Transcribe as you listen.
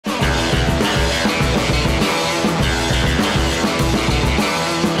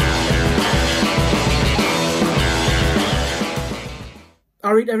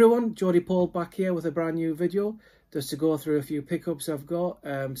Alright everyone, Geordie Paul back here with a brand new video, just to go through a few pickups I've got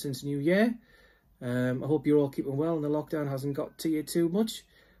since New Year. I hope you're all keeping well and the lockdown hasn't got to you too much.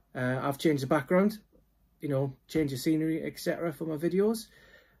 I've changed the background, you know, changed the scenery, etc. for my videos.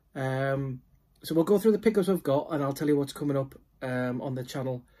 So we'll go through the pickups I've got and I'll tell you what's coming up on the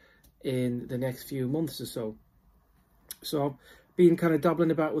channel in the next few months or so. So I've been kind of dabbling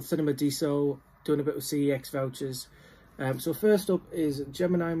about with Cinema Deso, doing a bit with CEX vouchers. So first up is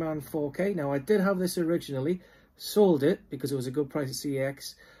Gemini Man 4K. Now I did have this originally, sold it because it was a good price at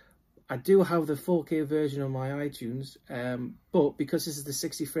CEX. I do have the 4K version on my iTunes, but because this is the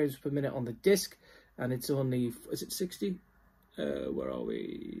 60 frames per minute on the disc, and it's only, is it 60? Where are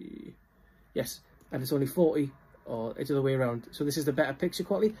we? Yes, and it's only 40, or it's the other way around. So this is the better picture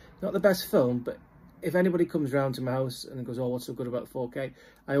quality. Not the best film, but if anybody comes round to my house and goes, oh, what's so good about 4K?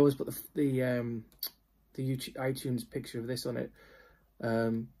 I always put the YouTube, iTunes picture of this on it.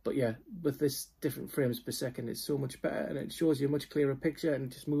 But yeah, with this different frames per second, it's so much better and it shows you a much clearer picture and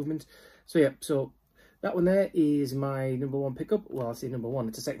just movement. So yeah, so that one there is my number one pickup. Well, I say number one,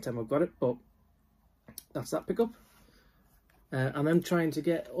 it's the second time I've got it, but that's that pickup. And I'm trying to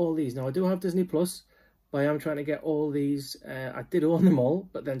get all these. Now I do have Disney Plus, but I am trying to get all these. I did own them all,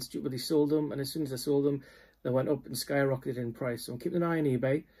 but then stupidly sold them. And as soon as I sold them, they went up and skyrocketed in price. So I'm keeping an eye on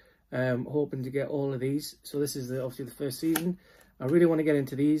eBay. Hoping to get all of these. So this is obviously the first season. I really want to get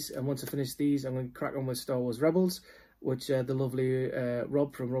into these, and once I finish these, I'm going to crack on with Star Wars Rebels, which the lovely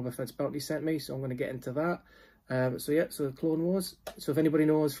Rob from Robert Fett's Bounty sent me, so I'm going to get into that. So yeah, so Clone Wars. So if anybody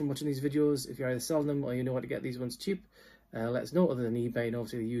knows from watching these videos, if you're either selling them or you know how to get these ones cheap, let us know, other than eBay and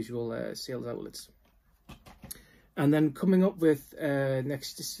obviously the usual sales outlets. And then coming up with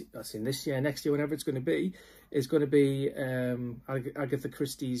next year, whenever it's going to be, is going to be Agatha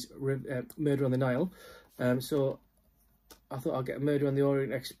Christie's Murder on the Nile. So I thought I'll get Murder on the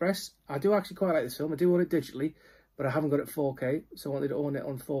Orient Express. I do actually quite like this film. I do own it digitally, but I haven't got it 4K, so I wanted to own it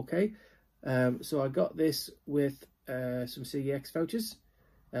on 4K. So I got this with some CEX vouchers.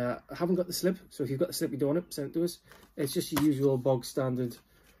 I haven't got the slip, so if you've got the slip, you don't want it, send it to us. It's just your usual bog standard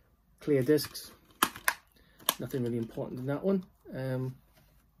clear discs. Nothing really important in that one.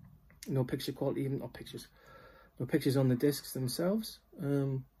 No picture quality, even not pictures. No pictures on the discs themselves.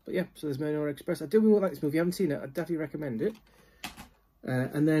 But yeah, so there's Murder on the Orient Express. I do really like this movie. If you haven't seen it, I'd definitely recommend it.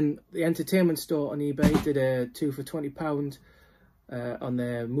 And then the entertainment store on eBay did a 2 for £20 on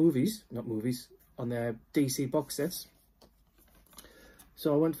their on their DC box sets.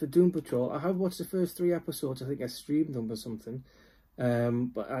 So I went for Doom Patrol. I have watched the first 3 episodes. I think I streamed them or something.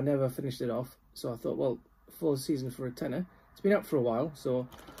 But I never finished it off. So I thought, well, full season for a tenner. It's been out for a while, so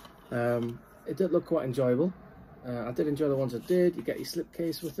it did look quite enjoyable. I did enjoy the ones I did. You get your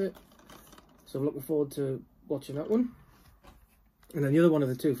slipcase with it, so I'm looking forward to watching that one. And then the other one of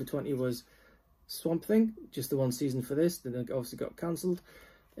the 2 for 20 was Swamp Thing, just the one season for this. Then it obviously got cancelled.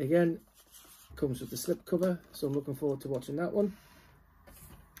 Again, comes with the slip cover, so I'm looking forward to watching that one.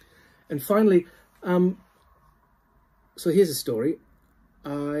 And finally, so here's a story.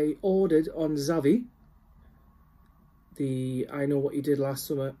 I ordered on Zavi the I Know What You Did Last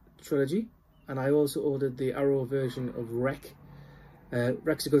Summer trilogy, and I also ordered the Arrow version of Wreck.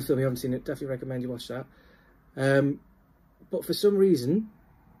 Wreck's a good film. If you haven't seen it, definitely recommend you watch that. But for some reason,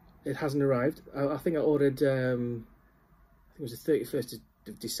 it hasn't arrived. I think I ordered, I think it was the 31st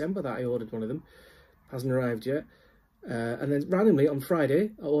of December that I ordered one of them. Hasn't arrived yet. And then randomly on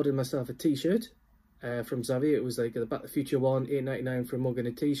Friday, I ordered myself a t-shirt from Zavi. It was like the Back to the Future one, $8.99 for a mug and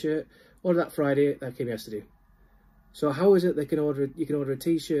a t-shirt. Ordered that Friday, that came yesterday. So how is it you can order a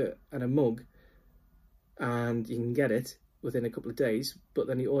t-shirt and a mug and you can get it within a couple of days, but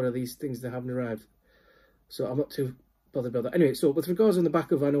then you order these things that haven't arrived? So I'm not too bothered about that. Anyway, so with regards on the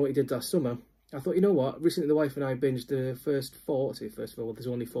back of I Know What You Did Last Summer, I thought, you know what, recently the wife and I binged the first 4, well, there's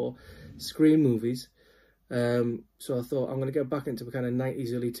only 4 Scream movies. So I thought I'm going to get back into the kind of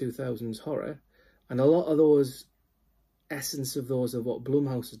 90s, early 2000s horror. And a lot of those, essence of those are what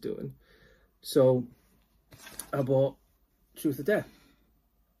Blumhouse is doing. So I bought Truth or Dare.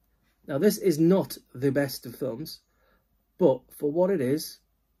 Now this is not the best of films, but for what it is,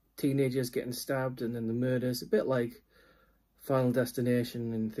 teenagers getting stabbed and then the murders, a bit like Final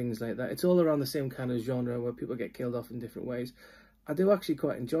Destination and things like that. It's all around the same kind of genre where people get killed off in different ways. I do actually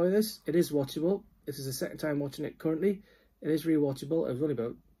quite enjoy this. It is watchable. This is the second time watching it currently. It is rewatchable. It was only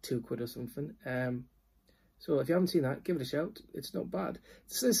about £2 or something. So if you haven't seen that, give it a shout. It's not bad.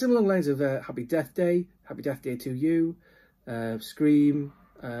 It's similar lines of Happy Death Day, Happy Death Day to You, Scream,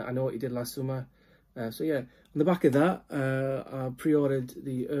 I Know What You Did Last Summer. So yeah, on the back of that, I pre-ordered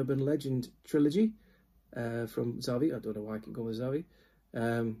the Urban Legend trilogy from Zavi. I don't know why I can go with Zavi.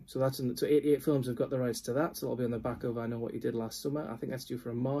 So that's so 88 Films have got the rights to that, so that'll be on the back of I Know What You Did Last Summer. I think that's due for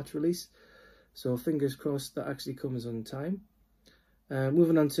a March release, so fingers crossed that actually comes on time.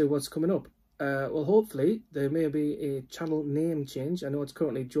 Moving on to what's coming up. Well, hopefully there may be a channel name change. I know it's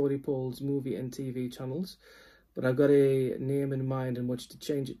currently Geordie Paul's movie and TV channels, but I've got a name in mind in which to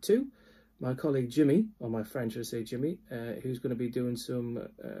change it to. My colleague Jimmy, or my friend should I say Jimmy, who's going to be doing some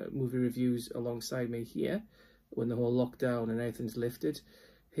movie reviews alongside me here when the whole lockdown and everything's lifted.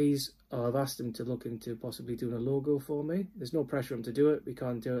 I've asked him to look into possibly doing a logo for me. There's no pressure on him to do it. We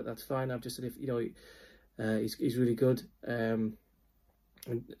can't do it, that's fine. I've just said, if you know, he's really good. And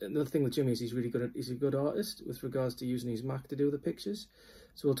another thing with Jimmy is he's a good artist with regards to using his Mac to do the pictures.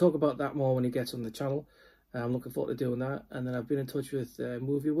 So we'll talk about that more when he gets on the channel. I'm looking forward to doing that. And then I've been in touch with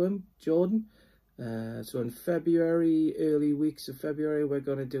Movie Worm, Jordan. So in February, early weeks of February, we're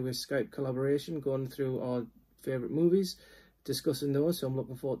going to do a Skype collaboration, going through our favourite movies, discussing those. So I'm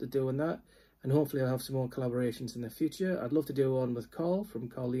looking forward to doing that. And hopefully I'll have some more collaborations in the future. I'd love to do one with Carl from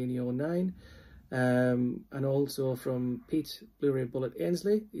Carlini09. And also from Pete, Blu-ray Bullet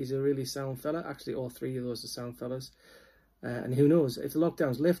Ainsley. He's a really sound fella. Actually, all three of those are sound fellas. And who knows, if the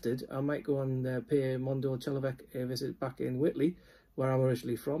lockdown's lifted, I might go and pay Mondo Chelovec a visit back in Whitley, where I'm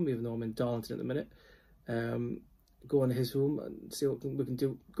originally from, even though I'm in Darlington at the minute. Go on to his home and see what we can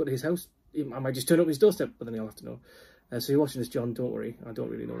do. Go to his house. I might just turn up his doorstep, but then he'll have to know. So you're watching this, John, don't worry. I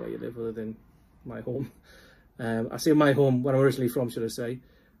don't really know where you live other than my home. I say my home, where I'm originally from, should I say.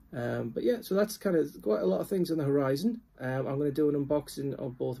 But yeah, so that's kind of quite a lot of things on the horizon. I'm going to do an unboxing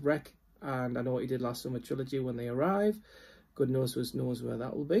of both Rec and I Know What You Did Last Summer trilogy when they arrive. Good knows where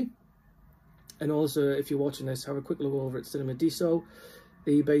that will be. And also, if you're watching this, have a quick look over at Cinema Diso,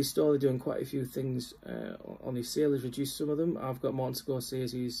 the eBay store. They're doing quite a few things on the sale. They've reduced some of them. I've got Martin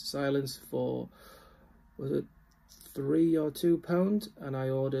Scorsese's Silence for, was it £3 or £2? And I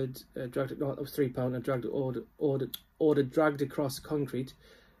ordered, dragged it, no, it was £3. I ordered Dragged Across Concrete.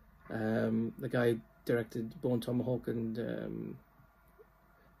 The guy directed Bone Tomahawk and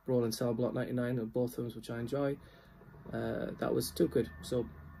Brawling Cell Block 99, of both films, which I enjoy. That was £2. So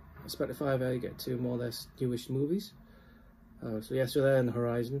I spent a £5 to get two more or less newish movies. So yeah, so they're on the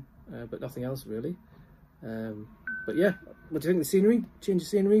horizon, but nothing else really. But yeah, what do you think of the scenery? Change of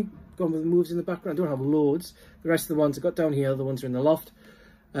scenery, gone with the moves in the background. I don't have loads. The rest of the ones I got down here, the ones are in the loft.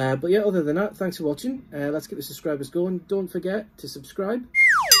 But yeah, other than that, thanks for watching. Let's get the subscribers going. Don't forget to subscribe.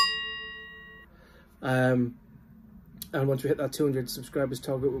 And once we hit that 200 subscribers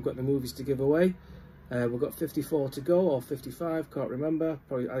target, we've got the movies to give away. We've got 54 to go, or 55, can't remember.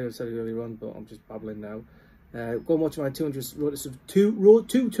 Probably I said it earlier on, but I'm just babbling now. Go and watch my 200 road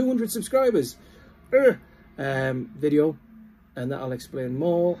to 200 subscribers video, and that'll explain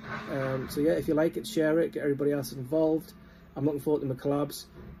more. So yeah, if you like it, share it, get everybody else involved. I'm looking forward to my collabs.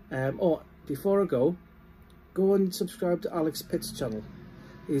 Oh, before I go and subscribe to Alex Pitt's channel.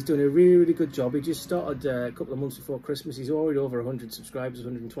 He's doing a really, really good job. He just started a couple of months before Christmas. He's already over 100 subscribers,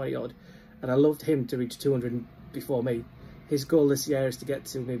 120 odd. And I loved him to reach 200 before me. His goal this year is to get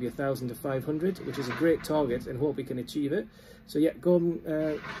to maybe 1,000 to 500, which is a great target, and hope he can achieve it. So yeah, go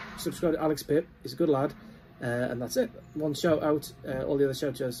and subscribe to Alex Pitt. He's a good lad. And that's it. One shout out. All the other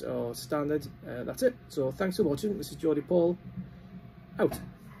shout outs are standard. That's it. So thanks for watching. This is Geordie Paul. Out.